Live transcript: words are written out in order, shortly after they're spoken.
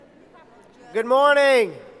Good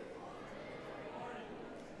morning.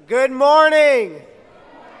 Good morning.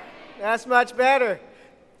 That's much better.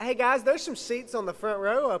 Hey guys, there's some seats on the front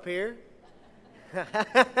row up here.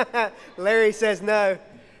 Larry says no.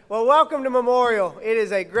 Well, welcome to Memorial. It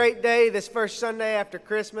is a great day this first Sunday after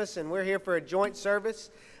Christmas, and we're here for a joint service.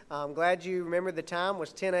 I'm glad you remembered the time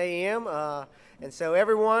was 10 a.m. And so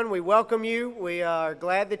everyone, we welcome you. We are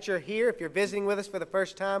glad that you're here. If you're visiting with us for the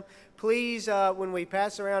first time, please, when we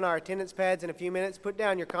pass around our attendance pads in a few minutes, put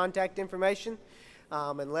down your contact information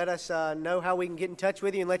and let us know how we can get in touch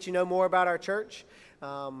with you and let you know more about our church.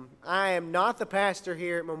 I am not the pastor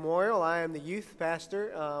here at Memorial. I am the youth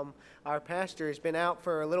pastor. Our pastor has been out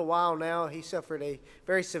for a little while now. He suffered a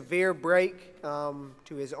very severe break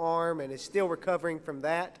to his arm and is still recovering from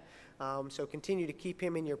that. So continue to keep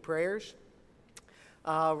him in your prayers.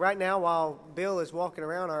 Right now, while Bill is walking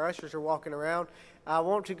around, our ushers are walking around, I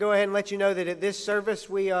want to go ahead and let you know that at this service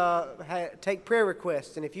we take prayer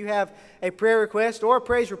requests. And if you have a prayer request or a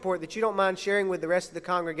praise report that you don't mind sharing with the rest of the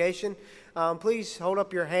congregation, please hold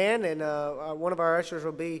up your hand, and one of our ushers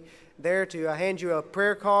will be there to hand you a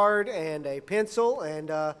prayer card and a pencil,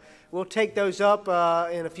 and we'll take those up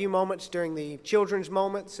in a few moments during the children's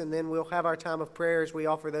moments, and then we'll have our time of prayer as we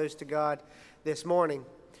offer those to God this morning.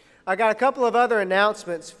 I got a couple of other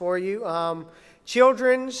announcements for you.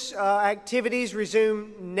 Children's activities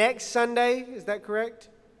resume next Sunday. Is that correct?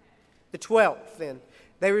 The 12th, then.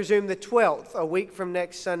 They resume the 12th, a week from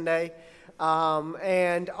next Sunday.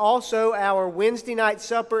 And also, our Wednesday night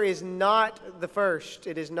supper is not the 1st.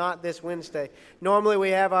 It is not this Wednesday. Normally, we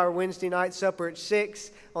have our Wednesday night supper at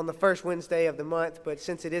 6 on the first Wednesday of the month. But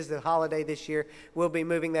since it is the holiday this year, we'll be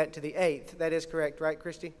moving that to the 8th. That is correct, right,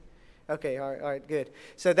 Christy? Okay, all right, good.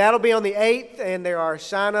 So that'll be on the 8th, and there are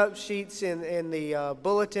sign-up sheets in the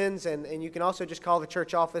bulletins, and you can also just call the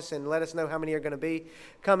church office and let us know how many are going to be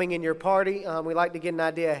coming in your party. We like to get an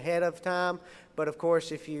idea ahead of time, but of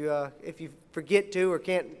course, if you forget to or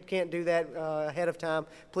can't do that ahead of time,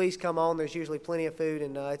 please come on. There's usually plenty of food,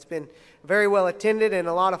 and it's been very well attended and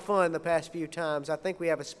a lot of fun the past few times. I think we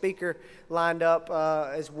have a speaker lined up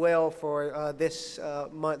as well for this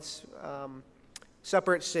month's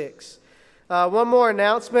supper at 6. One more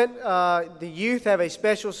announcement. The youth have a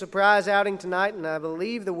special surprise outing tonight, and I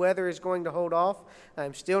believe the weather is going to hold off.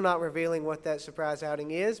 I'm still not revealing what that surprise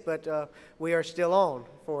outing is, but we are still on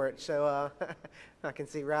for it. So I can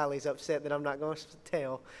see Riley's upset that I'm not going to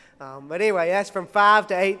tell. But anyway, that's from 5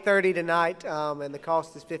 to 8:30 tonight, and the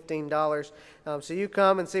cost is $15. So you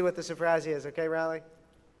come and see what the surprise is. Okay, Riley?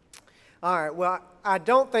 All right. Well, I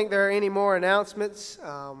don't think there are any more announcements.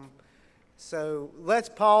 So let's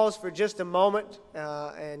pause for just a moment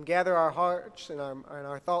and gather our hearts and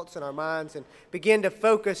our thoughts and our minds and begin to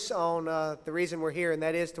focus on the reason we're here, and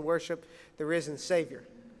that is to worship the risen Savior.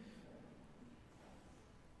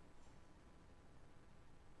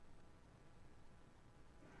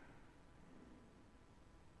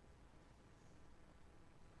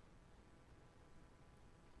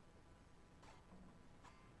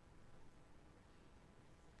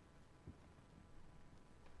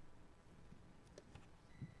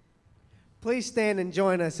 Please stand and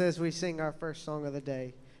join us as we sing our first song of the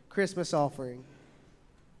day, Christmas Offering.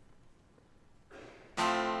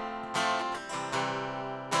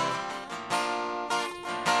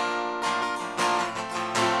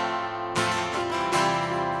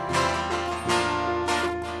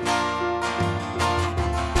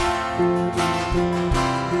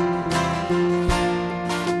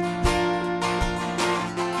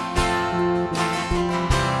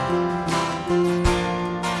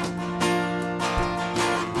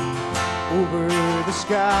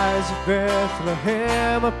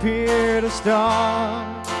 Bethlehem appeared a star,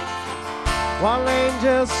 while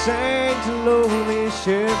angels sang to lowly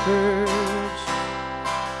shepherds.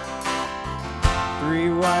 3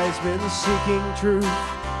 wise men seeking truth,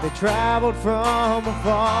 they traveled from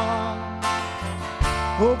afar,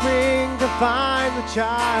 hoping to find the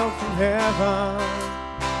child from heaven.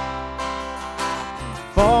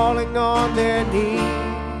 Falling on their knees,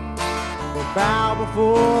 they bow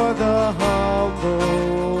before the humble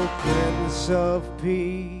Prince of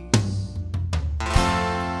Peace.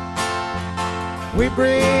 We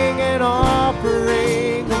bring an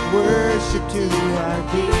offering of worship to our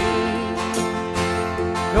King.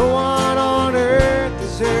 No one on earth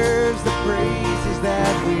deserves the praises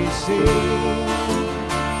that we sing.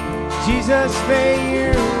 Jesus, may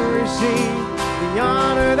you receive the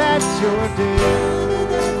honor that's your due.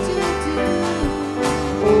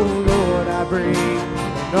 Oh Lord, I bring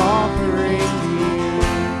an offering to you.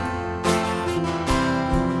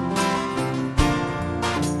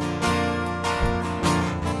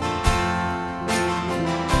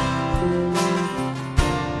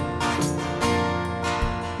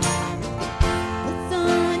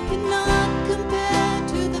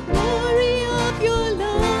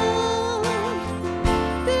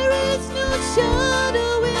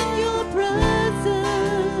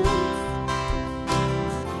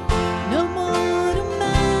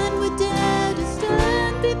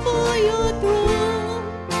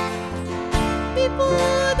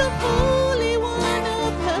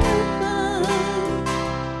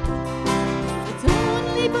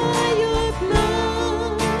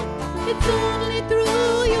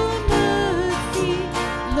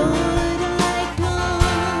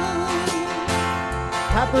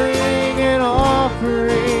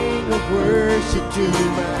 to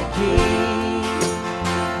my King.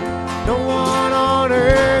 No one on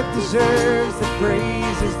earth deserves the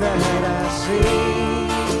praises that I sing.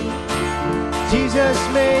 Jesus,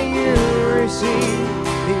 may you receive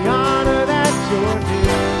the honor that you're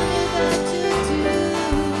due.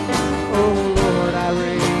 Oh Lord, I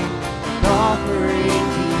bring an offering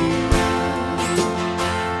to you.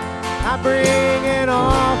 I bring an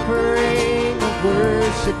offering of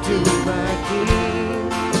worship to my King.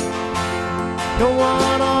 No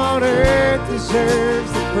one on earth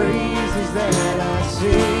deserves the praises that I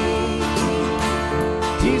sing.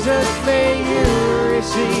 Jesus, may you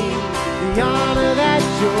receive the honor that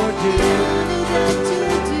you're due.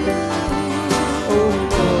 Oh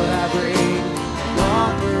Lord, I bring an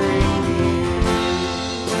offering to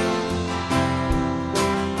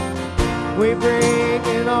you. We bring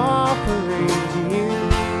an offering to you.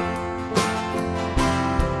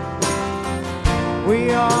 We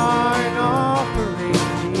are an offering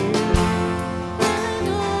to you.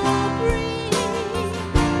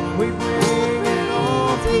 We bring an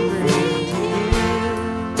offering to you.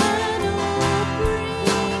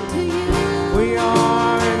 We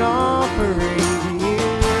are an offering to you.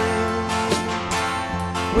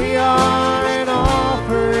 We are an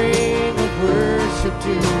offering of worship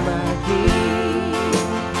to my King.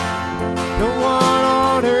 No one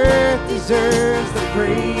on earth deserves the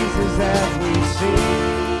praises that we sing.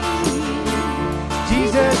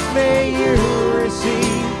 Jesus, may you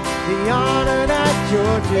receive the honor that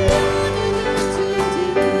you're due.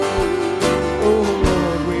 Oh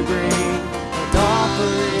Lord, we bring an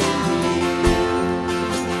offering to you.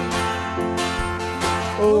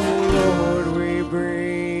 Oh Lord, we bring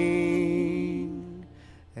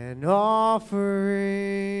an offering.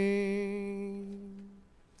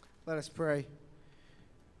 Let us pray.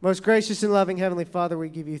 Most gracious and loving Heavenly Father, we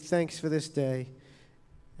give you thanks for this day.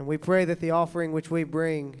 And we pray that the offering which we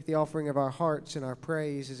bring, the offering of our hearts and our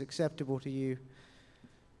praise, is acceptable to you.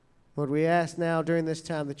 Lord, we ask now during this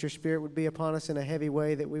time that your Spirit would be upon us in a heavy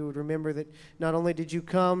way, that we would remember that not only did you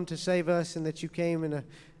come to save us and that you came in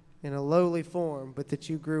a lowly form, but that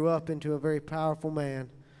you grew up into a very powerful man.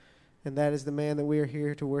 And that is the man that we are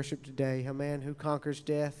here to worship today, a man who conquers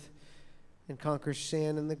death and conquers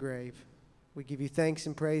sin and the grave. We give you thanks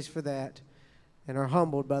and praise for that, and are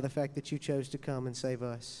humbled by the fact that you chose to come and save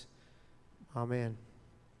us. Amen.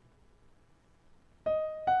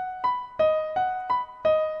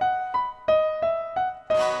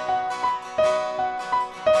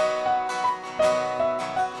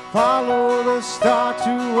 Follow the star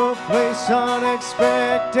to a place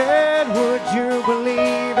unexpected. Would you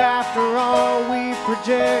believe after all we've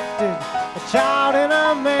projected? A child in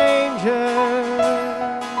a manger,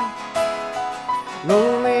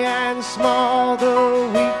 lonely and small, the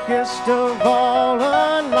weakest of all,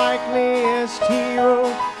 unlikeliest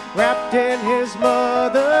hero, wrapped in his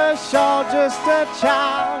mother's shawl, just a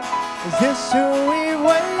child. Is this who we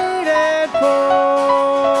waited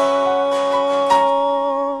for?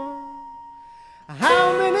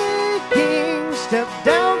 How many kings stepped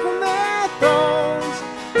down from their thrones?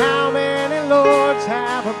 How many lords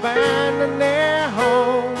have abandoned their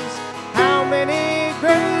homes? How many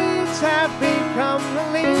greats have become the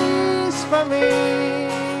least for me?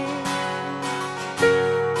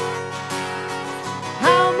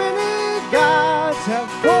 How many gods have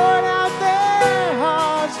poured out their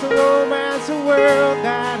hearts to romance a world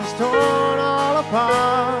that is torn all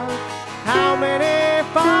apart? How many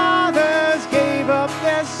fathers gave up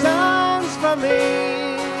their sons for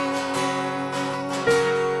me?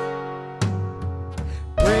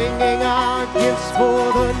 Bringing our gifts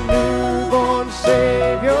for the newborn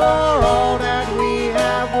Savior, all that we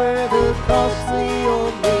have, whether costly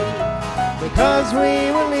or mean, because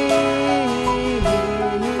we believe.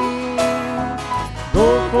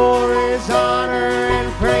 Gold for his honor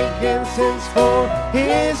and frankincense for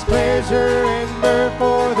his pleasure, and myrrh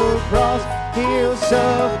for the cross he'll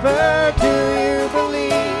suffer. Do you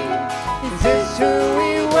believe? Is this who we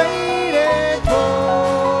waited for?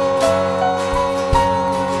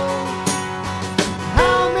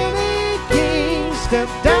 How many kings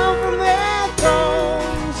stepped down from their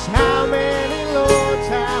thrones? How many lords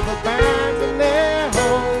have abandoned their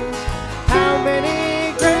homes? How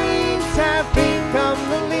many greats have become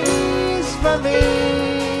the least for me?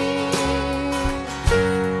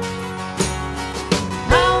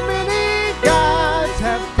 How many gods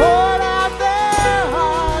have poured out their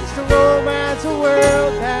hearts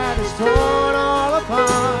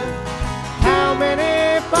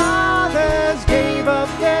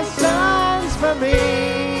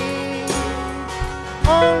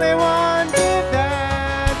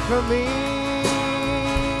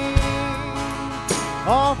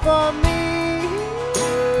all for me,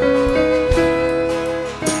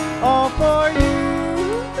 all for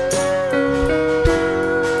you,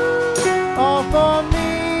 all for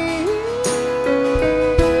me,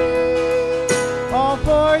 all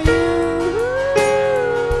for you,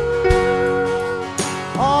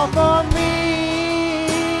 all for me,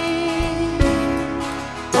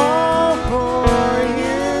 all for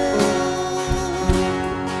you,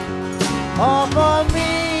 all for me,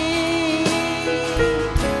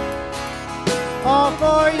 all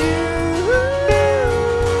for you.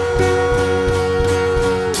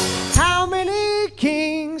 How many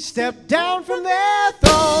kings stepped down from their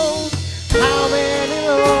thrones? How many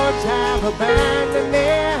lords have abandoned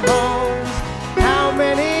their homes? How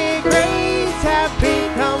many greats have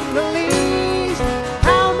become the least?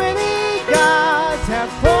 How many gods have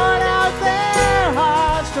poured out their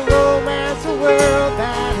hearts to romance a world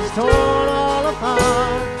that is torn all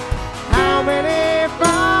apart? How many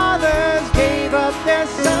fathers gave up their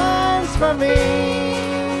sons for me?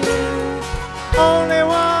 Only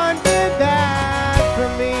one did that for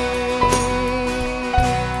me.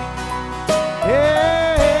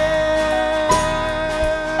 Yeah,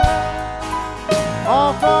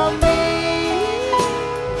 all for me,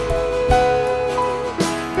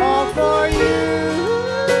 all for you.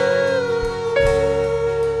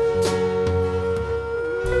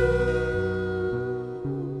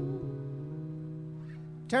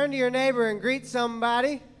 Turn to your neighbor and greet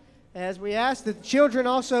somebody as we ask that the children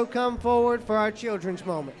also come forward for our children's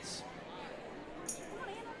moments.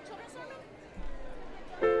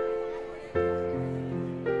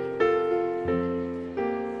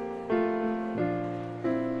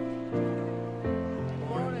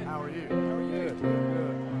 How are you? How are you? Good.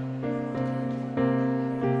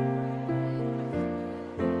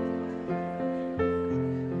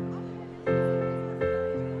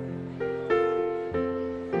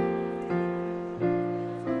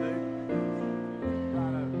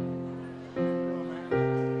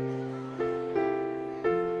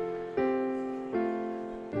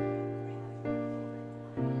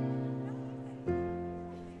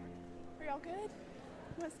 Are y'all good?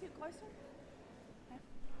 You want us to get closer?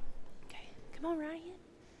 Okay, come on, Ryan.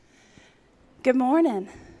 Good morning.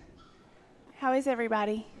 How is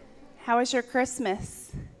everybody? How was your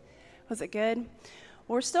Christmas? Was it good?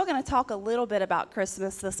 We're still going to talk a little bit about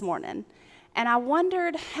Christmas this morning. And I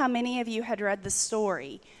wondered how many of you had read the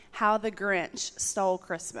story, How the Grinch Stole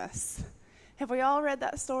Christmas. Have we all read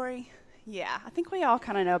that story? Yeah, I think we all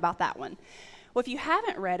kind of know about that one. Well, if you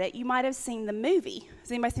haven't read it, you might have seen the movie.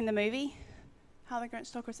 Has anybody seen the movie? How the Grinch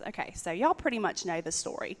Stole Christmas? Okay, so y'all pretty much know the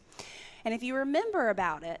story. And if you remember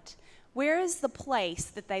about it, where is the place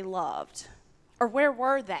that they loved? Or where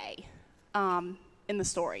were they in the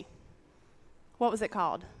story? What was it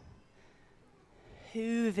called?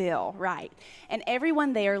 Whoville, right. And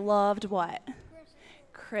everyone there loved what?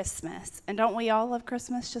 Christmas. And don't we all love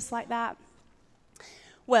Christmas just like that?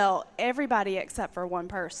 Well, everybody except for one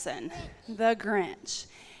person, the Grinch.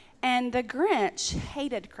 And the Grinch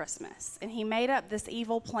hated Christmas, and he made up this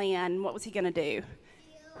evil plan. What was he going to do?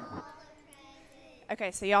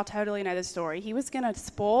 Okay, so y'all totally know the story. He was going to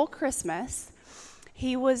spoil Christmas.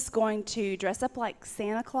 He was going to dress up like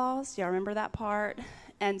Santa Claus. Y'all remember that part?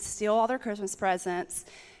 And steal all their Christmas presents,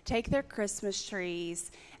 take their Christmas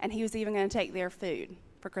trees, and he was even going to take their food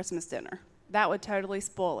for Christmas dinner. That would totally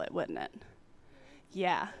spoil it, wouldn't it?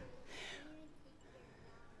 Yeah.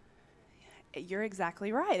 You're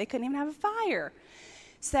exactly right. They couldn't even have a fire.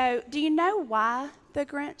 So, do you know why the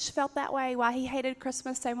Grinch felt that way? Why he hated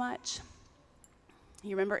Christmas so much?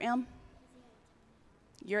 You remember him?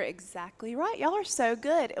 You're exactly right. Y'all are so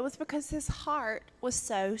good. It was because his heart was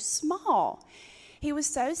so small. He was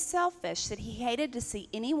so selfish that he hated to see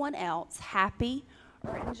anyone else happy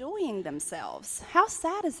or enjoying themselves. How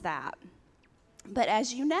sad is that? But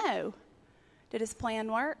as you know, did his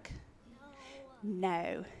plan work?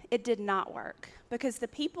 No, it did not work, because the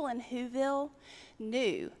people in Whoville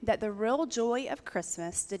knew that the real joy of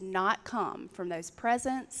Christmas did not come from those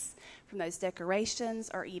presents, from those decorations,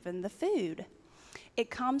 or even the food. It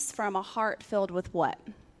comes from a heart filled with what?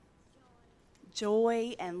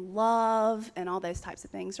 Joy and love and all those types of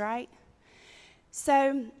things, right?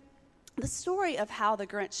 So the story of how the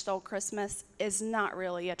Grinch stole Christmas is not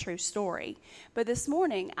really a true story. But this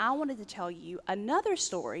morning, I wanted to tell you another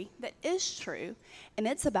story that is true, and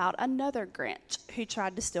it's about another Grinch who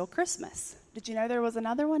tried to steal Christmas. Did you know there was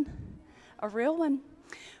another one? A real one?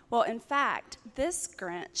 Well, in fact, this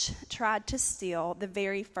Grinch tried to steal the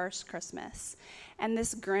very first Christmas. And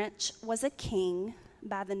this Grinch was a king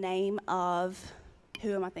by the name of,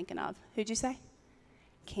 who am I thinking of? Who'd you say?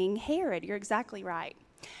 King Herod. You're exactly right.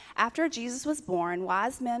 After Jesus was born,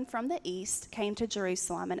 wise men from the east came to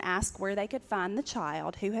Jerusalem and asked where they could find the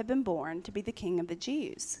child who had been born to be the King of the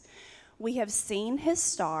Jews. "We have seen his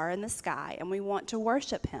star in the sky, and we want to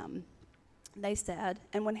worship him," they said.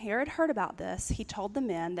 And when Herod heard about this, he told the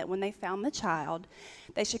men that when they found the child,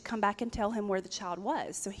 they should come back and tell him where the child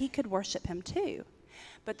was so he could worship him too.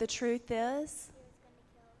 But the truth is,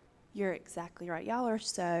 you're exactly right. Y'all are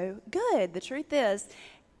so good. The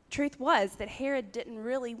truth was that Herod didn't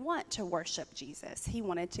really want to worship Jesus. He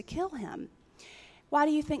wanted to kill him. Why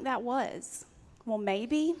do you think that was? Well,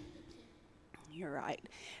 maybe, you're right,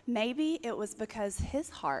 maybe it was because his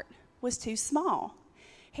heart was too small.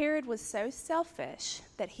 Herod was so selfish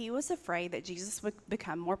that he was afraid that Jesus would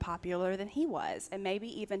become more popular than he was and maybe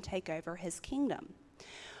even take over his kingdom.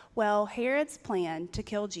 Well, Herod's plan to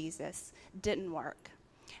kill Jesus didn't work.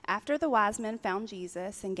 After the wise men found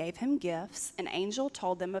Jesus and gave him gifts, an angel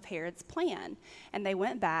told them of Herod's plan, and they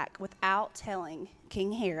went back without telling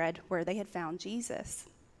King Herod where they had found Jesus.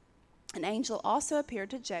 An angel also appeared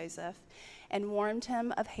to Joseph and warned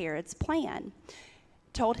him of Herod's plan,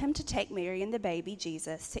 told him to take Mary and the baby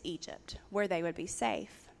Jesus to Egypt, where they would be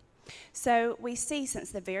safe. So we see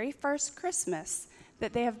since the very first Christmas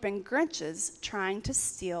that there have been Grinches trying to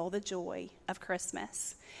steal the joy of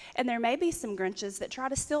Christmas. And there may be some Grinches that try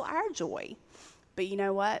to steal our joy. But you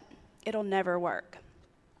know what? It'll never work.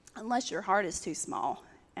 Unless your heart is too small,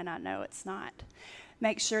 and I know it's not.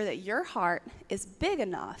 Make sure that your heart is big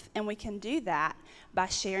enough, and we can do that by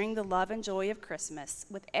sharing the love and joy of Christmas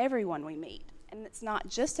with everyone we meet. And it's not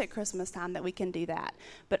just at Christmas time that we can do that,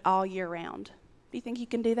 but all year round. Do you think you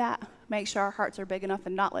can do that? Make sure our hearts are big enough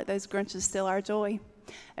and not let those Grinches steal our joy?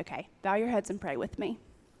 Okay, bow your heads and pray with me.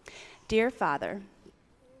 Dear Father,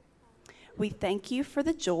 we thank you for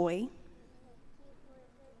the joy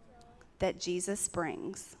that Jesus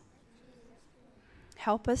brings.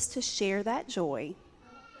 Help us to share that joy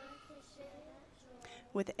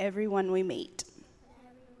with everyone we meet.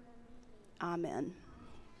 Amen.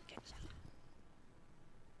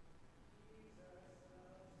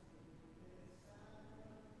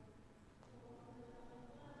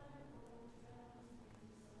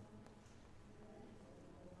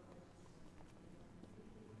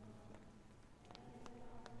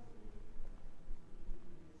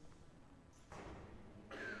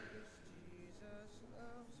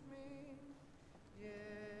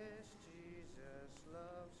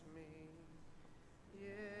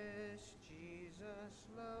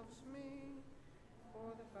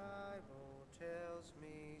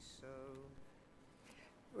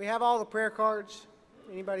 We have all the prayer cards.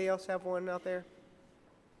 Anybody else have one out there?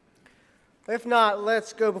 If not,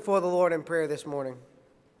 let's go before the Lord in prayer this morning.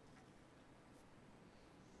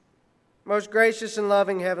 Most gracious and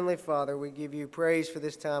loving Heavenly Father, we give you praise for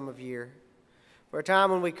this time of year, for a time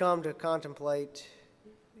when we come to contemplate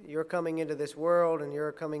your coming into this world and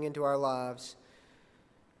your coming into our lives.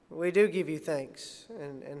 We do give you thanks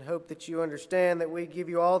and hope that you understand that we give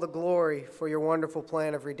you all the glory for your wonderful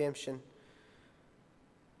plan of redemption.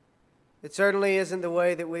 It certainly isn't the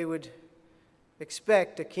way that we would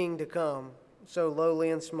expect a king to come, so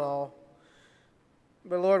lowly and small.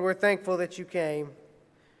 But Lord, we're thankful that you came,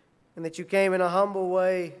 and that you came in a humble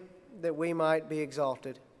way that we might be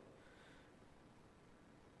exalted.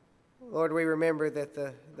 Lord, we remember that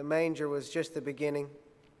the manger was just the beginning.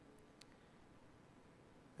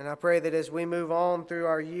 And I pray that as we move on through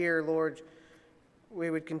our year, Lord,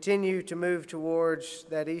 we would continue to move towards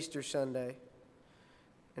that Easter Sunday.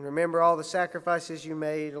 And remember all the sacrifices you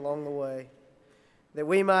made along the way, that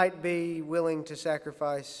we might be willing to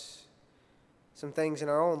sacrifice some things in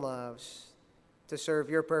our own lives to serve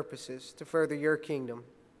your purposes, to further your kingdom.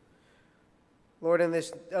 Lord, in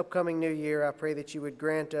this upcoming new year, I pray that you would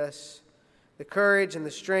grant us the courage and the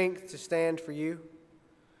strength to stand for you,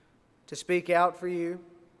 to speak out for you,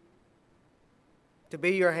 to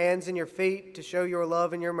be your hands and your feet, to show your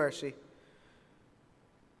love and your mercy,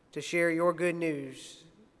 to share your good news,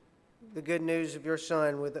 the good news of your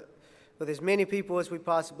Son with as many people as we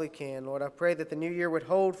possibly can. Lord, I pray that the new year would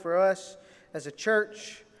hold for us as a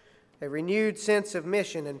church a renewed sense of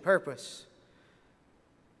mission and purpose,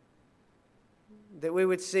 that we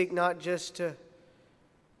would seek not just to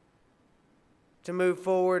move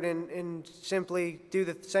forward and simply do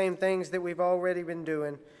the same things that we've already been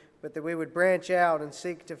doing, but that we would branch out and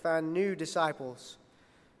seek to find new disciples,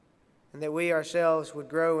 and that we ourselves would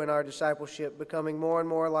grow in our discipleship, becoming more and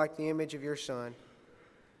more like the image of your Son.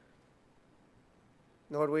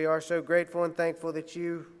 Lord, we are so grateful and thankful that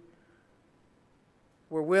you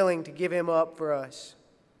were willing to give him up for us.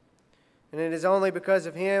 And it is only because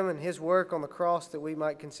of him and his work on the cross that we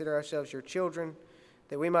might consider ourselves your children,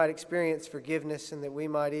 that we might experience forgiveness, and that we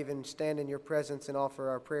might even stand in your presence and offer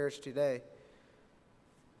our prayers today.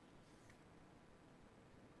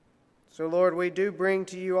 So, Lord, we do bring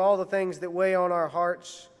to you all the things that weigh on our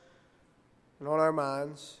hearts and on our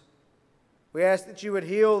minds. We ask that you would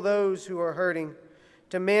heal those who are hurting,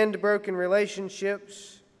 to mend broken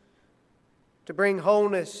relationships, to bring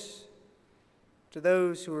wholeness to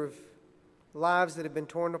those who have lives that have been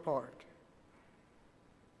torn apart.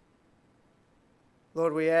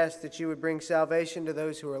 Lord, we ask that you would bring salvation to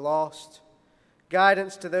those who are lost,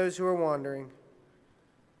 guidance to those who are wandering.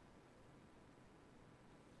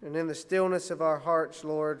 And in the stillness of our hearts,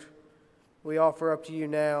 Lord, we offer up to you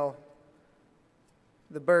now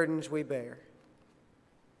the burdens we bear.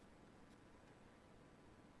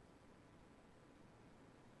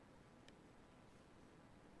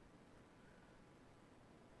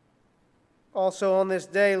 Also on this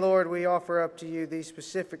day, Lord, we offer up to you these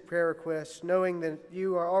specific prayer requests, knowing that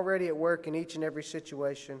you are already at work in each and every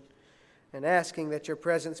situation, and asking that your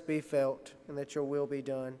presence be felt and that your will be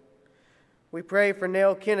done. We pray for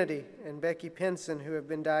Nell Kennedy and Becky Pinson, who have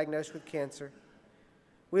been diagnosed with cancer.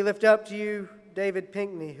 We lift up to you David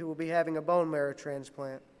Pinkney, who will be having a bone marrow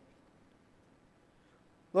transplant.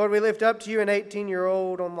 Lord, we lift up to you an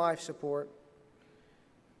 18-year-old on life support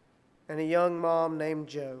and a young mom named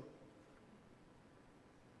Jo.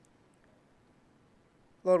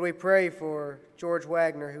 Lord, we pray for George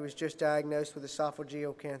Wagner, who was just diagnosed with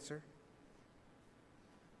esophageal cancer.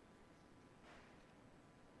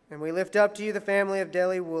 And we lift up to you the family of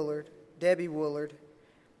Debbie Woolard,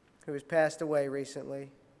 who has passed away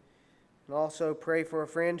recently. And also pray for a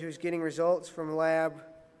friend who's getting results from lab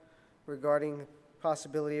regarding the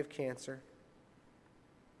possibility of cancer.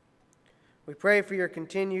 We pray for your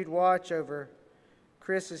continued watch over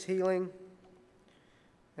Chris's healing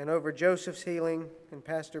and over Joseph's healing and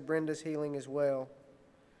Pastor Brenda's healing as well.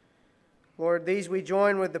 Lord, these we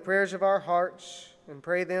join with the prayers of our hearts and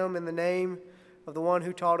pray them in the name of the one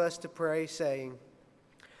who taught us to pray, saying,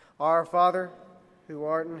 Our Father, who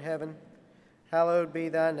art in heaven, hallowed be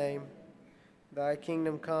thy name. Thy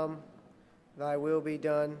kingdom come, thy will be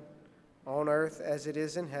done, on earth as it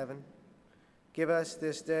is in heaven. Give us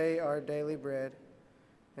this day our daily bread,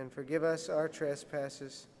 and forgive us our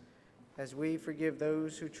trespasses, as we forgive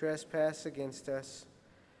those who trespass against us.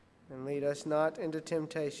 And lead us not into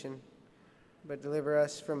temptation, but deliver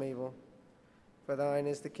us from evil. For thine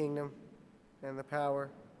is the kingdom, and the power,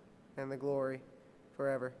 and the glory,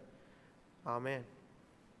 forever. Amen.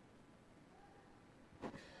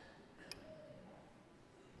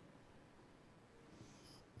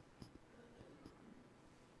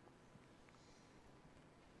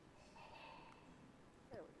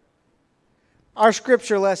 Our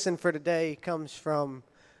scripture lesson for today comes from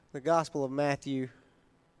the Gospel of Matthew,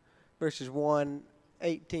 verses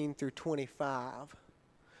 1:18 through 25.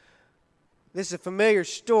 This is a familiar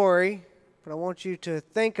story, but I want you to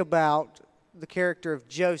think about the character of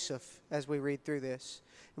Joseph as we read through this,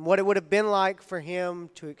 and what it would have been like for him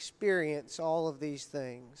to experience all of these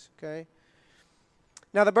things, okay?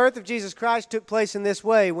 Now, the birth of Jesus Christ took place in this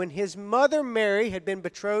way. When his mother Mary had been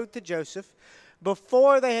betrothed to Joseph,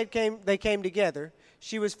 before they came together,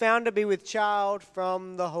 she was found to be with child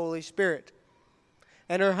from the Holy Spirit.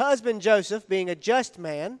 And her husband Joseph, being a just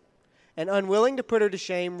man and unwilling to put her to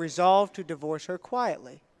shame, resolved to divorce her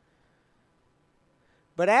quietly.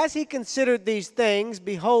 But as he considered these things,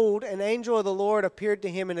 behold, an angel of the Lord appeared to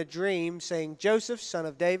him in a dream, saying, Joseph, son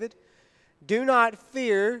of David, do not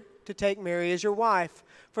fear to take Mary as your wife,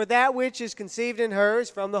 for that which is conceived in her is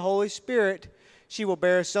from the Holy Spirit. She will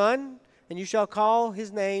bear a son, and you shall call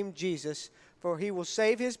his name Jesus, for he will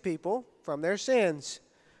save his people from their sins.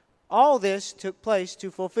 All this took place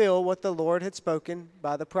to fulfill what the Lord had spoken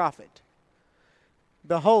by the prophet.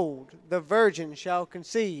 Behold, the virgin shall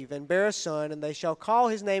conceive and bear a son, and they shall call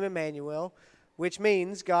his name Emmanuel, which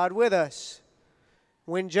means God with us.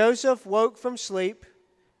 When Joseph woke from sleep,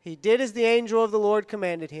 he did as the angel of the Lord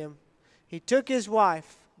commanded him. He took his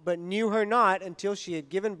wife, but knew her not until she had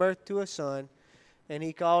given birth to a son, and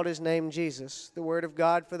he called his name Jesus. The word of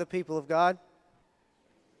God for the people of God.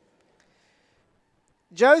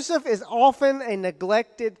 Joseph is often a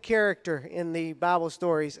neglected character in the Bible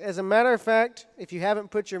stories. As a matter of fact, if you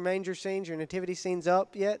haven't put your manger scenes, your nativity scenes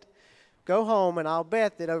up yet, go home and I'll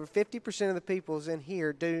bet that over 50% of the peoples in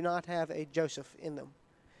here do not have a Joseph in them.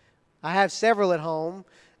 I have several at home,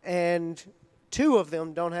 and 2 of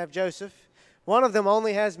them don't have Joseph. One of them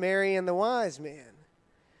only has Mary and the wise men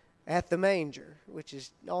at the manger, which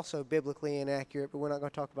is also biblically inaccurate, but we're not going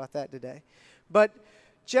to talk about that today. But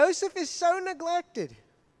Joseph is so neglected.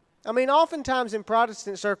 I mean, oftentimes in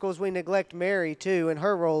Protestant circles we neglect Mary too and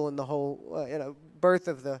her role in the whole birth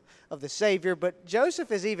of the Savior, but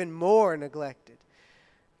Joseph is even more neglected.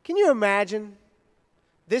 Can you imagine?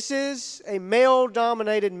 This is a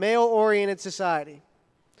male-dominated, male-oriented society.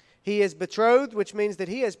 He is betrothed, which means that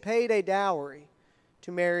he has paid a dowry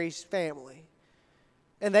to Mary's family.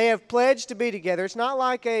 And they have pledged to be together. It's not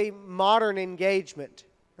like a modern engagement,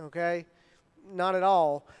 okay? Not at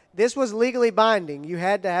all. This was legally binding. You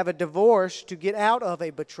had to have a divorce to get out of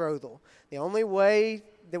a betrothal. The only way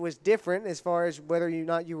that was different as far as whether or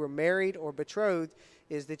not you were married or betrothed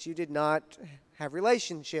is that you did not have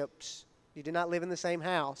relationships. You did not live in the same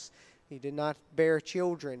house. You did not bear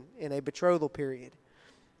children in a betrothal period.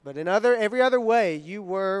 But in every other way, you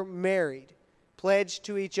were married, pledged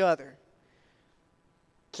to each other.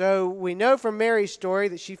 So we know from Mary's story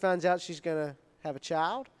that she finds out she's going to have a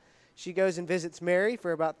child. She goes and visits Mary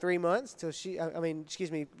for about 3 months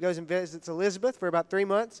goes and visits Elizabeth for about 3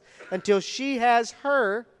 months until she has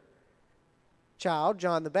her child,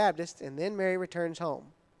 John the Baptist, and then Mary returns home.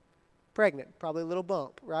 Pregnant, probably a little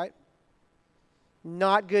bump, right?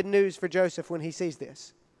 Not good news for Joseph when he sees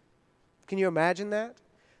this. Can you imagine that?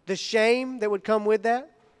 The shame that would come with that?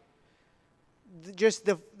 Just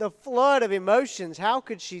the flood of emotions. How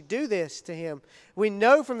could she do this to him? We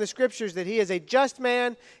know from the Scriptures that he is a just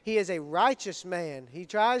man. He is a righteous man. He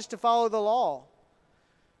tries to follow the law.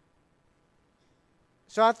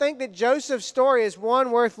 So I think that Joseph's story is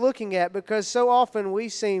one worth looking at because so often we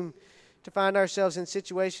seem to find ourselves in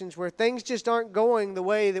situations where things just aren't going the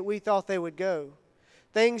way that we thought they would go.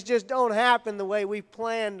 Things just don't happen the way we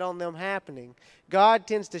planned on them happening. God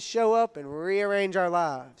tends to show up and rearrange our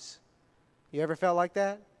lives. You ever felt like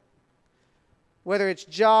that? Whether it's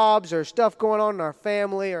jobs or stuff going on in our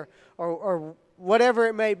family or whatever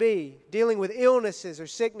it may be, dealing with illnesses or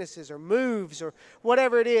sicknesses or moves or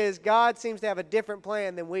whatever it is, God seems to have a different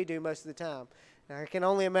plan than we do most of the time. And I can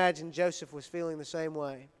only imagine Joseph was feeling the same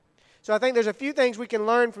way. So I think there's a few things we can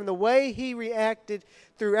learn from the way he reacted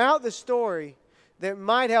throughout the story that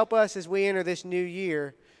might help us as we enter this new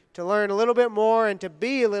year to learn a little bit more and to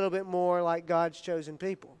be a little bit more like God's chosen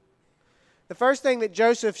people. The first thing that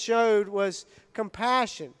Joseph showed was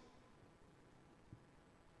compassion.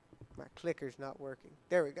 My clicker's not working.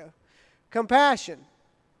 There we go. Compassion.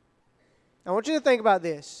 I want you to think about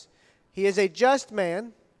this. He is a just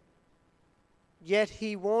man, yet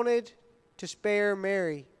he wanted to spare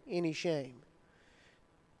Mary any shame.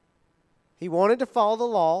 He wanted to follow the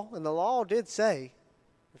law, and the law did say,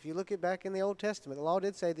 if you look back in the Old Testament, the law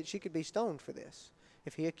did say that she could be stoned for this.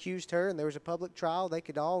 If he accused her and there was a public trial, they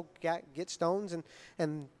could all get stones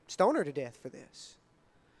and stone her to death for this.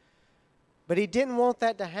 But he didn't want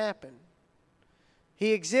that to happen.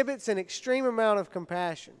 He exhibits an extreme amount of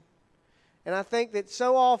compassion. And I think that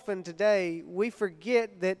so often today we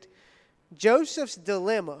forget that Joseph's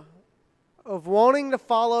dilemma of wanting to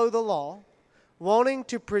follow the law, wanting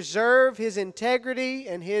to preserve his integrity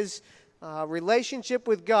and his relationship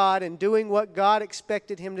with God and doing what God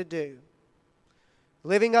expected him to do,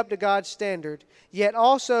 living up to God's standard, yet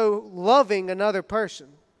also loving another person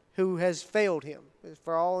who has failed him.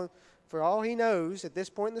 For all he knows at this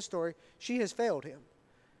point in the story, she has failed him.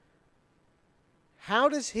 How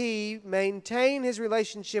does he maintain his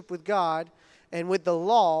relationship with God and with the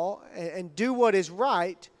law and do what is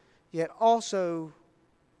right, yet also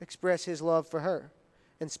express his love for her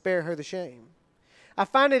and spare her the shame? I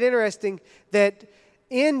find it interesting that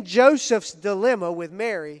in Joseph's dilemma with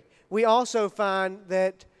Mary, we also find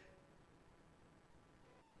that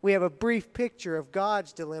we have a brief picture of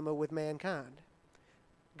God's dilemma with mankind.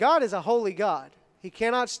 God is a holy God. He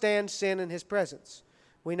cannot stand sin in His presence.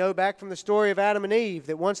 We know back from the story of Adam and Eve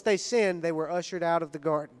that once they sinned, they were ushered out of the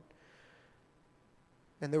garden.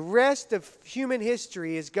 And the rest of human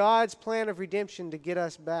history is God's plan of redemption to get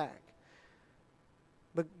us back.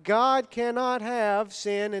 But God cannot have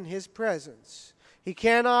sin in His presence. He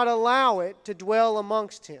cannot allow it to dwell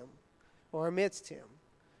amongst Him or amidst Him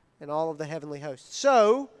and all of the heavenly hosts.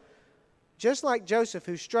 So, just like Joseph,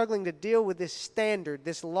 who's struggling to deal with this standard,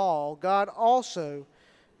 this law, God also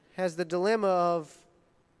has the dilemma of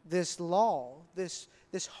this law, this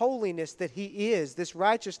holiness that He is, this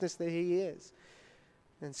righteousness that He is.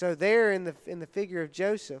 And so there in the figure of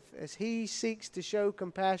Joseph, as he seeks to show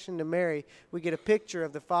compassion to Mary, we get a picture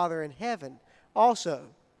of the Father in heaven also,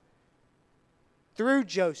 through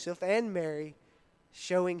Joseph and Mary,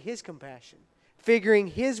 showing His compassion, figuring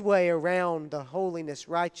His way around the holiness,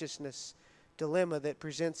 righteousness dilemma that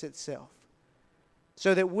presents itself,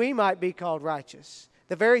 so that we might be called righteous.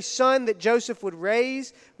 The very son that Joseph would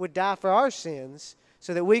raise would die for our sins,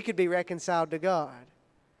 so that we could be reconciled to God.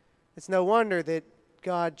 It's no wonder that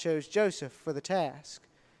God chose Joseph for the task.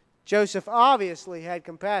 Joseph obviously had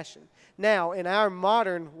compassion. Now, in our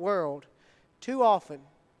modern world, too often,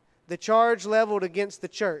 the charge leveled against the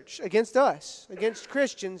church, against us, against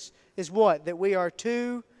Christians, is what? That we are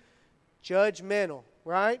too judgmental,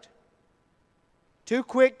 right? Too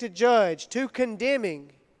quick to judge, too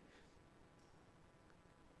condemning.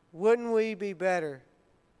 Wouldn't we be better?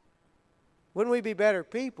 Wouldn't we be better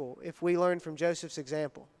people if we learned from Joseph's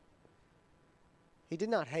example? He did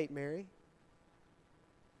not hate Mary.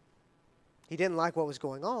 He didn't like what was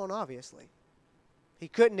going on, obviously. He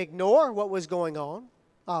couldn't ignore what was going on,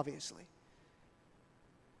 obviously.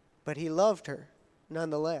 But he loved her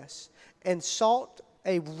nonetheless and sought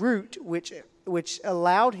a route which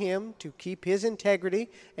allowed him to keep his integrity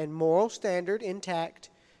and moral standard intact,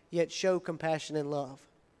 yet show compassion and love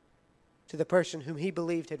to the person whom he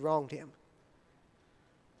believed had wronged him.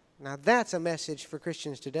 Now that's a message for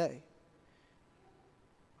Christians today.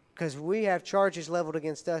 Because we have charges leveled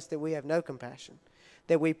against us that we have no compassion,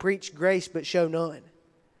 that we preach grace but show none.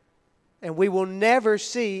 And we will never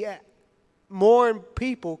see more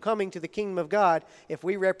people coming to the kingdom of God if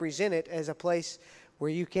we represent it as a place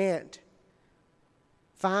where you can't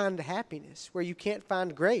find happiness, where you can't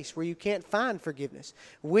find grace, where you can't find forgiveness.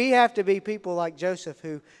 We have to be people like Joseph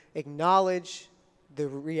who acknowledge the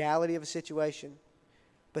reality of a situation,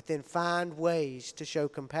 but then find ways to show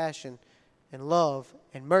compassion and love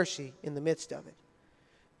and mercy in the midst of it.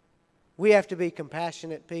 We have to be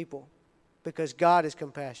compassionate people because God is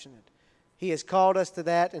compassionate. He has called us to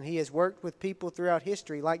that, and He has worked with people throughout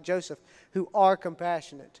history, like Joseph, who are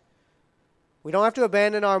compassionate. We don't have to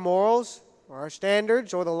abandon our morals or our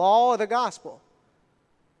standards or the law or the gospel.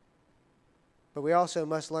 But we also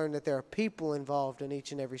must learn that there are people involved in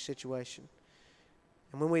each and every situation.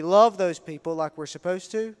 And when we love those people like we're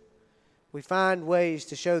supposed to, we find ways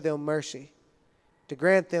to show them mercy, to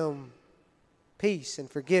grant them peace and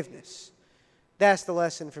forgiveness. That's the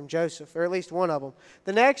lesson from Joseph, or at least one of them.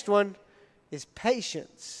 The next one is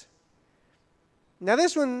patience. Now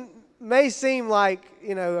this one may seem like,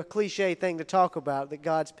 a cliche thing to talk about, that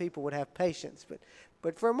God's people would have patience.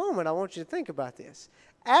 But for a moment, I want you to think about this.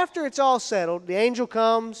 After it's all settled, the angel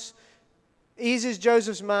comes, eases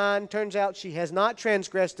Joseph's mind. Turns out she has not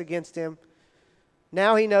transgressed against him.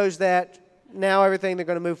 Now he knows that. Now everything, they're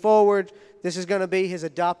going to move forward. This is going to be his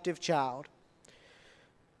adoptive child.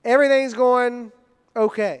 Everything's going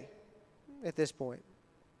okay at this point.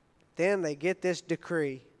 Then they get this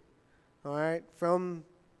decree, all right, from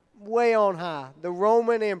way on high. The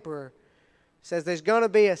Roman emperor says there's going to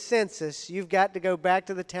be a census. You've got to go back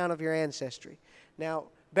to the town of your ancestry. Now,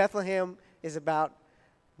 Bethlehem is about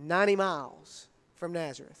 90 miles from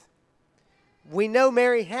Nazareth. We know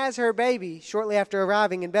Mary has her baby shortly after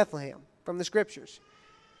arriving in Bethlehem from the Scriptures.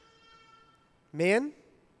 Men,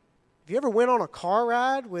 have you ever went on a car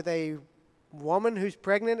ride with a woman who's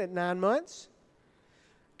pregnant at 9 months?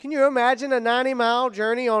 Can you imagine a 90-mile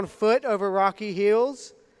journey on foot over rocky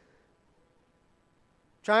hills?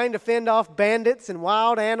 Trying to fend off bandits and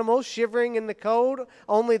wild animals, shivering in the cold,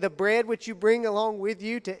 only the bread which you bring along with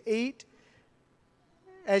you to eat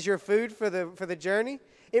as your food for the journey.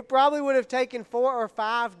 It probably would have taken 4 or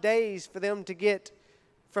 5 days for them to get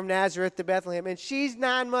from Nazareth to Bethlehem. And she's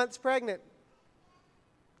 9 months pregnant.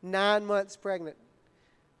 9 months pregnant.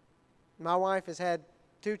 My wife has had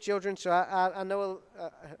 2 children, so I know,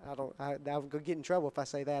 I'll get in trouble if I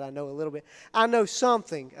say that. I know a little bit. I know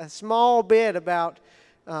something, a small bit about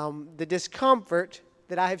the discomfort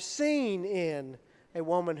that I have seen in a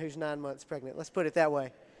woman who's 9 months pregnant. Let's put it that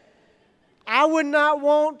way. I would not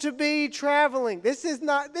want to be traveling. This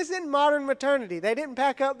isn't modern maternity. They didn't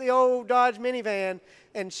pack up the old Dodge minivan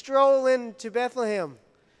and stroll into Bethlehem.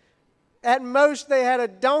 At most, they had a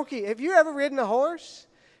donkey. Have you ever ridden a horse?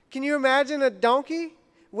 Can you imagine a donkey?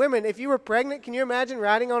 Women, if you were pregnant, can you imagine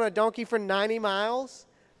riding on a donkey for 90 miles?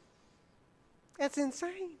 That's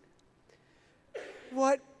insane.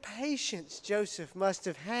 What patience Joseph must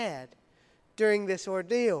have had during this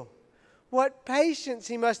ordeal. What patience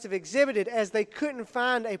he must have exhibited as they couldn't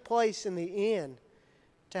find a place in the inn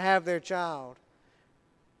to have their child.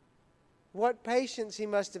 What patience he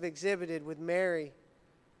must have exhibited with Mary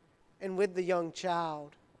and with the young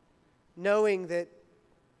child, knowing that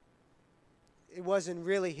it wasn't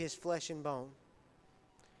really his flesh and bone.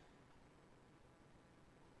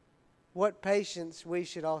 What patience we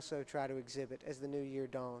should also try to exhibit as the new year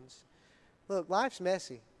dawns. Look, life's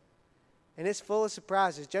messy, and it's full of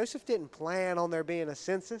surprises. Joseph didn't plan on there being a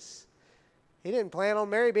census. He didn't plan on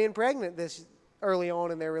Mary being pregnant this early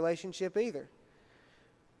on in their relationship either.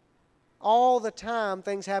 all the time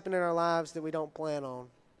things happen in our lives that we don't plan on.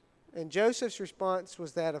 And Joseph's response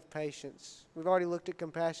was that of patience. We've already looked at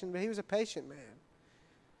compassion, but he was a patient man.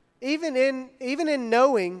 Even in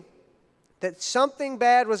knowing that something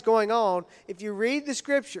bad was going on, if you read the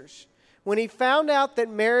scriptures, when he found out that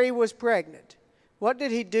Mary was pregnant, what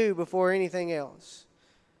did he do before anything else?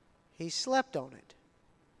 He slept on it.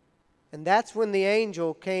 And that's when the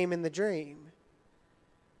angel came in the dream.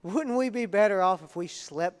 Wouldn't we be better off if we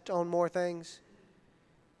slept on more things?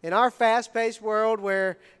 In our fast-paced world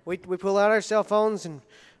where we pull out our cell phones and,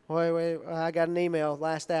 wait, I got an email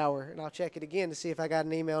last hour, and I'll check it again to see if I got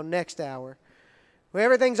an email next hour. Where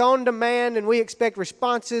everything's on demand and we expect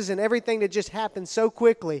responses and everything to just happen so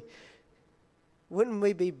quickly. Wouldn't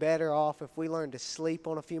we be better off if we learned to sleep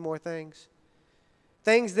on a few more things?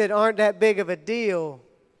 Things that aren't that big of a deal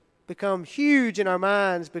become huge in our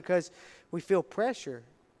minds because we feel pressure.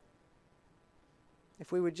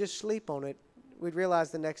 If we would just sleep on it, we'd realize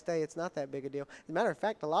the next day it's not that big a deal. As a matter of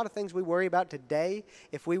fact, a lot of things we worry about today,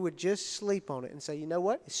 if we would just sleep on it and say, you know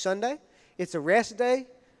what, it's Sunday, it's a rest day.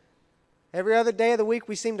 Every other day of the week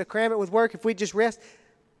we seem to cram it with work. If we just rest,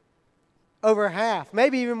 over half,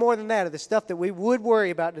 maybe even more than that, of the stuff that we would worry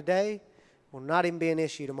about today will not even be an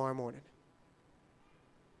issue tomorrow morning.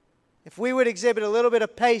 If we would exhibit a little bit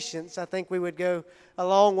of patience, I think we would go a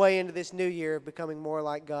long way into this new year of becoming more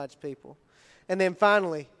like God's people. And then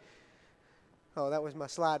finally, that was my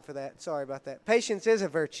slide for that. Sorry about that. Patience is a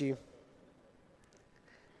virtue.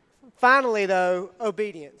 Finally, though,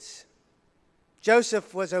 obedience.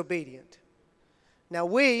 Joseph was obedient. Now,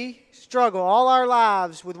 we struggle all our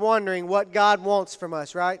lives with wondering what God wants from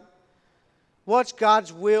us, right? What's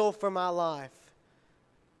God's will for my life?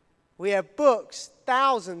 We have books,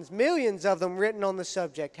 thousands, millions of them written on the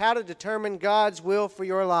subject, how to determine God's will for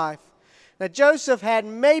your life. Now, Joseph had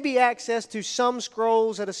maybe access to some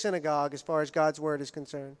scrolls at a synagogue as far as God's word is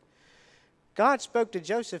concerned. God spoke to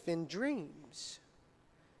Joseph in dreams.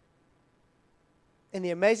 And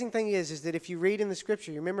the amazing thing is that if you read in the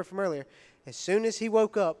scripture, you remember from earlier, as soon as he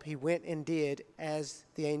woke up, he went and did as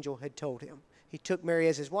the angel had told him. He took Mary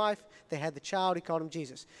as his wife. They had the child. He called him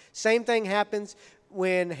Jesus. Same thing happens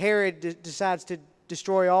when Herod decides to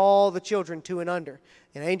destroy all the children 2 and under.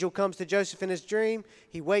 An angel comes to Joseph in his dream.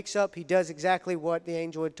 He wakes up. He does exactly what the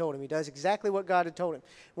angel had told him. He does exactly what God had told him.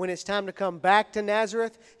 When it's time to come back to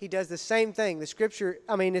Nazareth, he does the same thing. The scripture,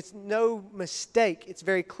 it's no mistake. It's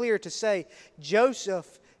very clear to say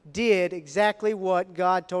Joseph did exactly what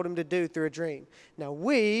God told him to do through a dream. Now,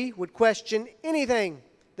 we would question anything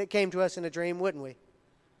that came to us in a dream, wouldn't we?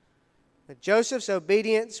 But Joseph's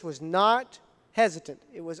obedience was not hesitant.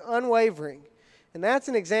 It was unwavering. And that's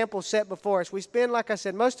an example set before us. We spend, like I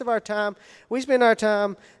said, most of our time,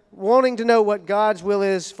 wanting to know what God's will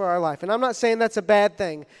is for our life. And I'm not saying that's a bad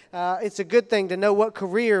thing. It's a good thing to know what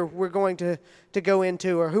career we're going to go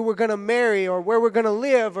into, or who we're going to marry, or where we're going to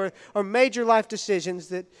live, or major life decisions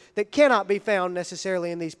that cannot be found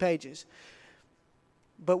necessarily in these pages.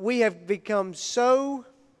 But we have become so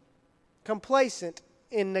complacent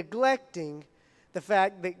in neglecting the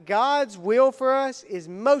fact that God's will for us is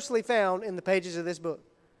mostly found in the pages of this book.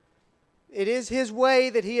 It is His way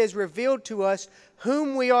that He has revealed to us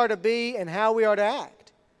whom we are to be and how we are to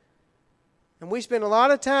act. And we spend a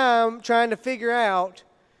lot of time trying to figure out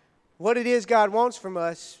what it is God wants from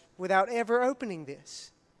us without ever opening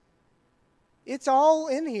this. It's all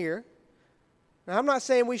in here. Now, I'm not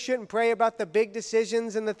saying we shouldn't pray about the big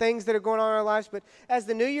decisions and the things that are going on in our lives, but as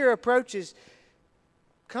the new year approaches,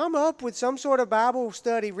 come up with some sort of Bible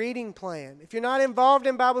study reading plan. If you're not involved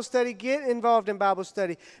in Bible study, get involved in Bible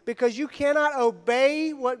study, because you cannot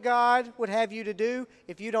obey what God would have you to do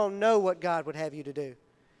if you don't know what God would have you to do.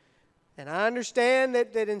 And I understand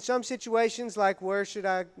that in some situations, like where should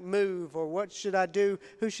I move, or what should I do,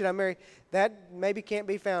 who should I marry, that maybe can't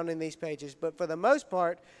be found in these pages. But for the most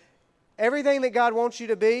part, everything that God wants you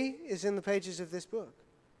to be is in the pages of this book.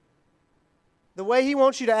 The way He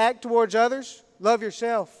wants you to act towards others, love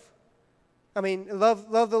yourself.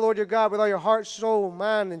 Love the Lord your God with all your heart, soul,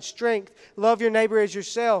 mind, and strength. Love your neighbor as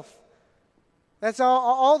yourself. That's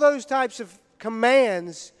all those types of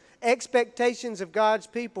commands, expectations of God's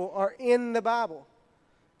people are in the Bible.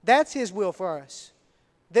 That's His will for us.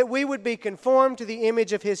 That we would be conformed to the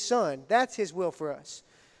image of His Son. That's His will for us.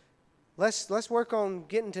 Let's work on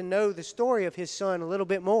getting to know the story of His Son a little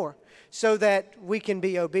bit more so that we can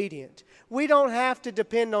be obedient. We don't have to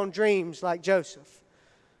depend on dreams like Joseph.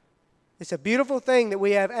 It's a beautiful thing that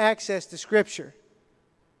we have access to Scripture.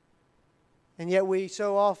 And yet we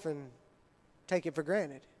so often take it for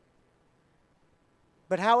granted.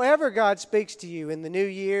 But however God speaks to you in the new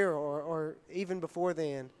year or even before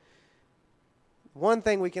then, One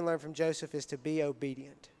thing we can learn from Joseph is to be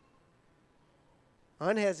obedient.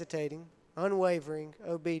 Unhesitating, unwavering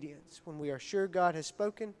obedience. When we are sure God has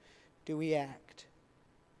spoken, do we act?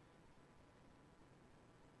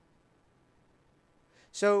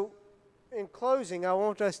 So, in closing, I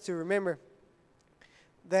want us to remember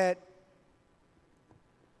that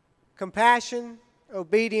compassion,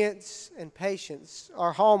 obedience, and patience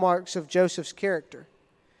are hallmarks of Joseph's character.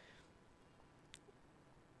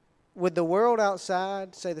 Would the world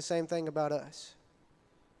outside say the same thing about us?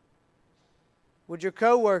 Would your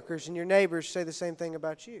coworkers and your neighbors say the same thing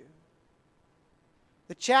about you?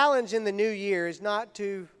 The challenge in the new year is not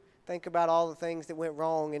to think about all the things that went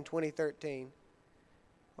wrong in 2013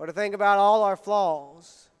 or to think about all our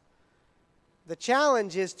flaws. The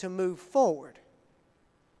challenge is to move forward.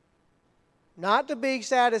 Not to be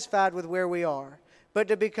satisfied with where we are, but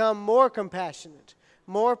to become more compassionate,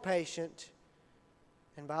 more patient,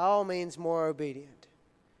 and by all means more obedient.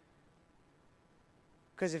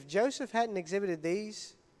 Because if Joseph hadn't exhibited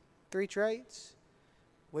these 3 traits,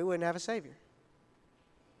 we wouldn't have a Savior.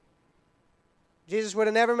 Jesus would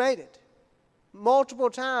have never made it. Multiple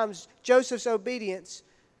times, Joseph's obedience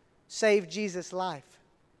saved Jesus' life.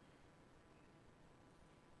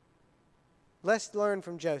 Let's learn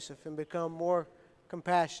from Joseph and become more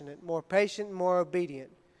compassionate, more patient, and more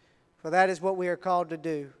obedient. For that is what we are called to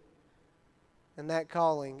do. And that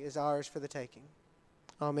calling is ours for the taking.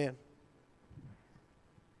 Amen.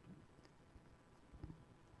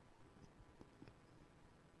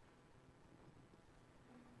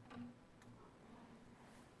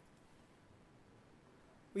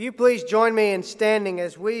 Will you please join me in standing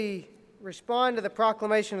as we respond to the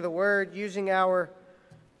proclamation of the Word using our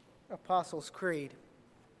Apostles' Creed.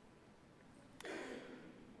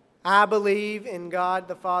 I believe in God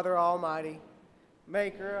the Father Almighty,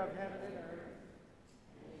 maker of heaven and earth.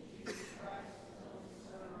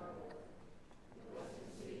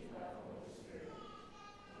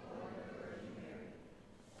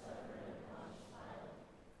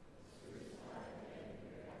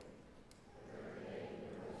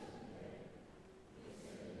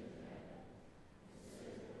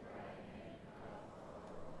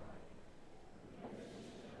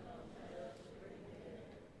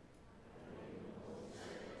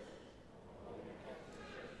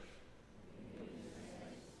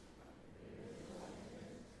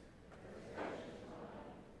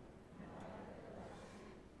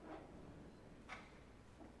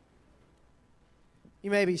 You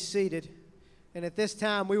may be seated, and at this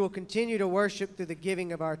time we will continue to worship through the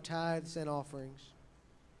giving of our tithes and offerings.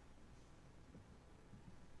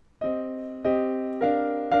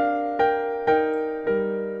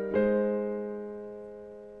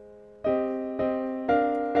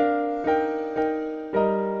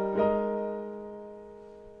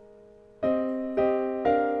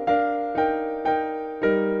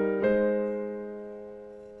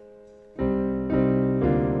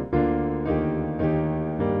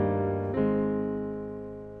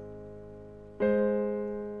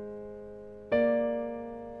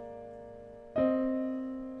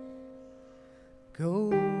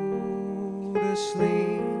 Go to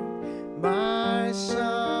sleep, my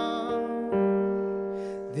son.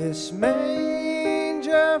 This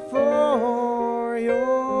manger for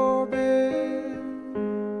your bed.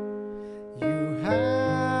 You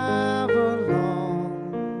have a long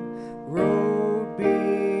road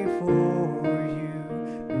before you.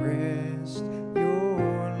 Rest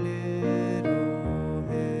your little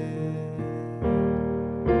head.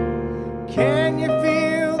 Can you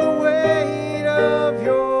feel the weight of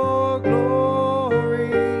your glory?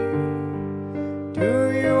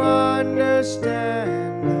 Do you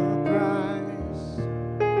understand the price?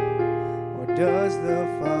 Or does the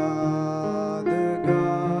Father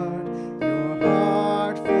guard your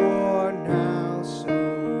heart for now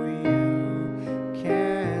so you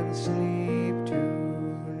can sleep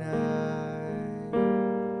tonight?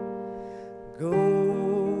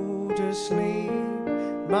 Go to sleep,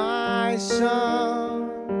 my son.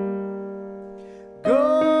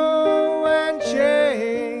 Go and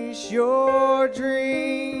chase your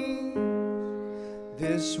dreams.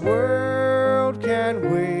 This world can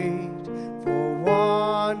wait for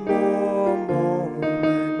one more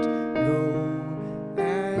moment. Go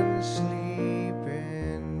and sleep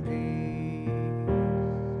in peace.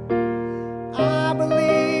 I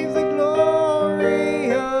believe the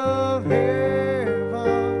glory of heaven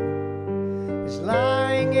is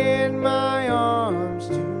lying in my arms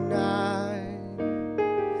tonight.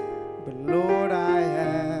 But Lord, I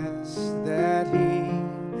ask that He,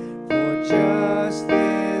 for just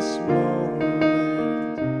this moment,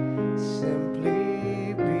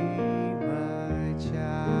 simply be my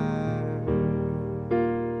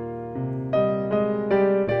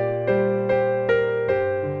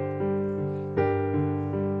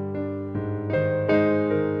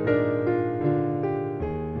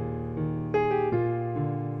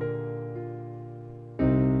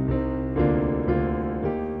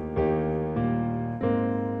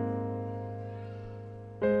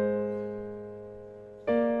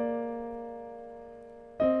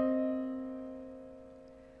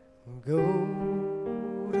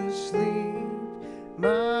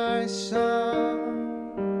my son.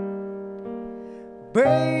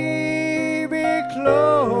 Baby,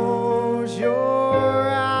 close your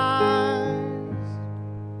eyes.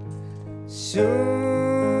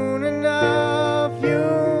 Soon enough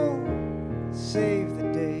you'll save the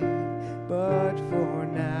day. But for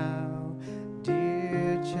now,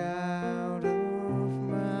 dear child of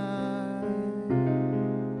mine,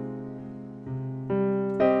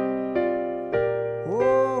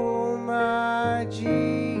 oh my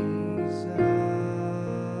Jesus,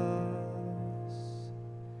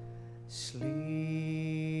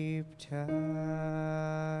 sleep tight.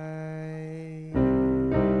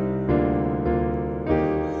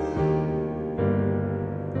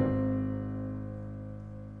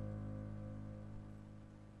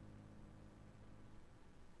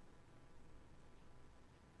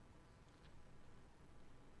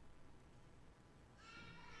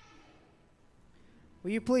 Will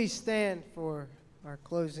you please stand for our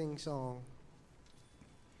closing song?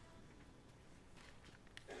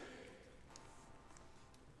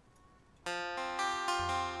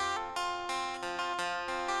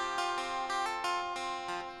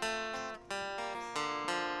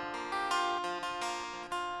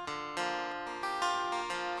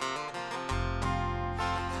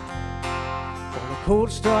 On a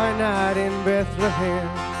cold starry night in Bethlehem,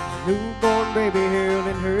 a newborn baby held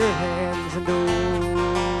in her hands, and oh,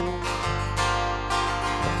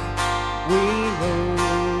 we know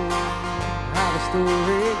how the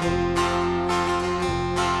story goes.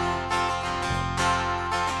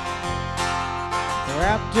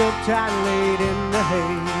 Wrapped up tight and laid in the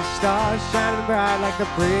hay, stars shining bright like the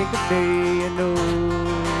break of day, and oh,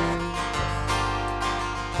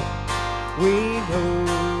 we know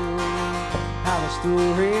how the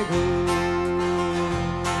story goes.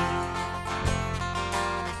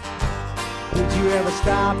 Did you ever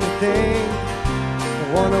stop and think,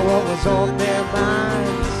 wonder what was on their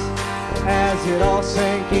minds as it all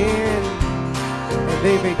sank in and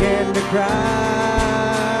they began to cry?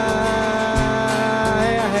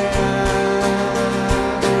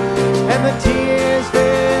 And the tears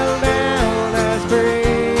fell down as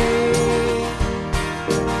rain,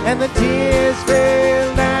 and the tears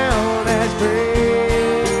fell down as rain.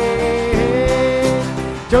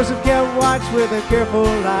 Joseph kept watch with a careful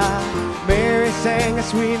eye, Mary sang a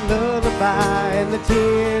sweet lullaby, and the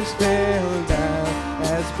tears fell down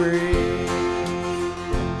as rain.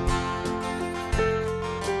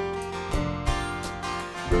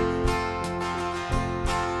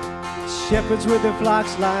 Shepherds with their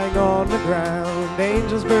flocks lying on the ground,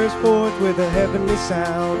 angels burst forth with a heavenly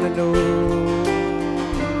sound, and oh,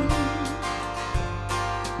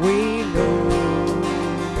 we know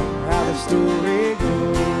how the story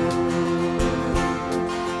goes.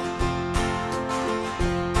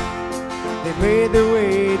 They made their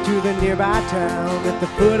way to the nearby town. At the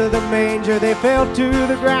foot of the manger they fell to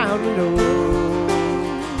the ground, and oh,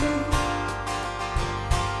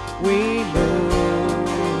 we know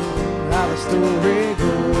how the story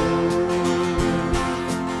goes.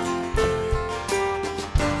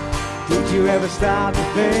 Did you ever stop to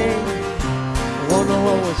think, wonder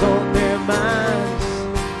what was on their minds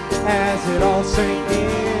as it all sank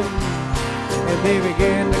in and they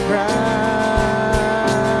began to cry?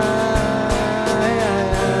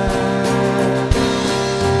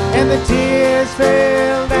 And the tears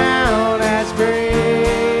fell down as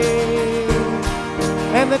rain,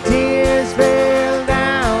 and the tears fell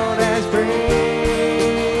down as praise.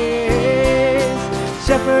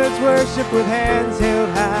 Shepherds worship with hands held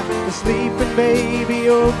high, the sleeping baby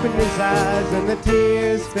opened his eyes, and the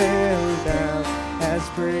tears fell down as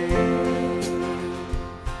praise.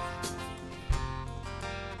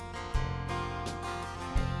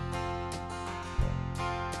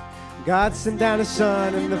 God sent down His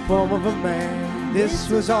Son in the form of a man. This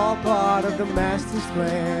was all part of the Master's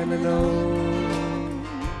plan, and oh,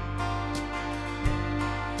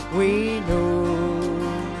 we know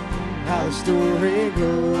how the story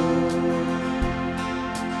goes.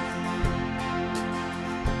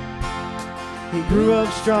 He grew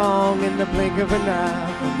up strong in the blink of an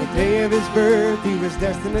eye. From the day of His birth, He was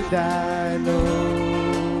destined to die, and oh,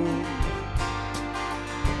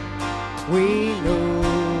 we know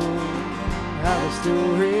how the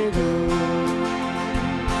story goes.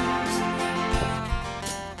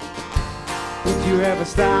 Did you ever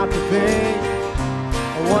stop to think,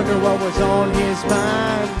 I wonder what was on His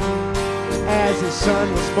mind as His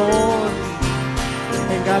Son was born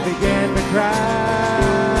and God began to cry?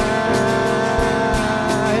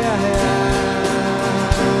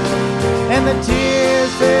 And the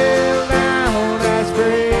tears fell down as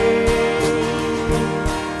rain,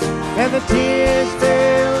 and the tears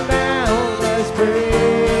fell down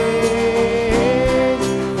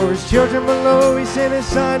children below, he sent his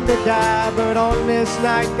son to die. But on this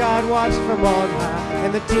night God watched from on high,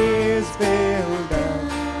 and the tears fell down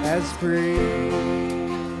as free.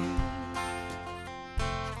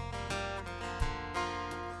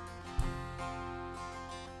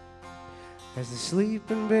 As the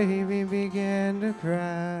sleeping baby began to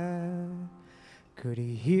cry, could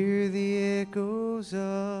he hear the echoes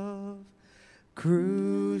of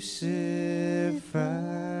crucified?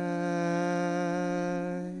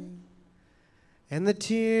 And the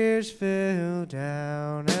tears fell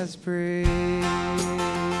down as praise.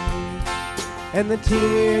 And the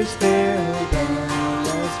tears fell down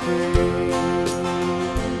as praise.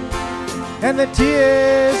 And the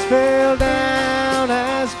tears fell down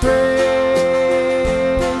as praise.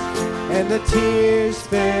 And the tears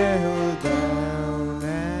fell down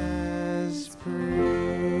as praise.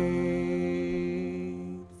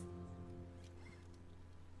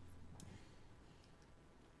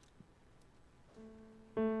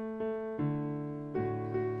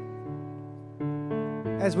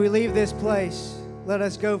 As we leave this place, let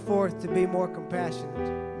us go forth to be more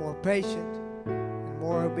compassionate, more patient, and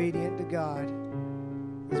more obedient to God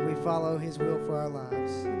as we follow His will for our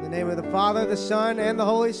lives. In the name of the Father, the Son, and the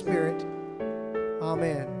Holy Spirit.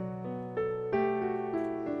 Amen.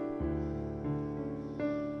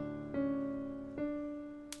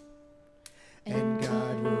 And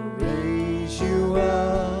God will raise you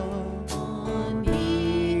up on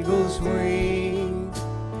eagle's wings,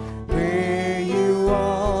 bear you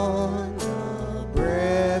on the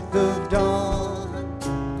breath of dawn,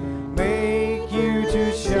 make you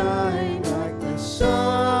to shine like the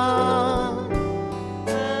sun,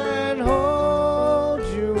 and hold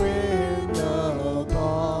you in the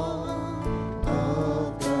palm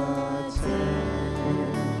of God's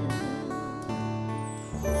hand.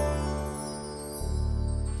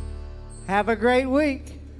 Have a great week.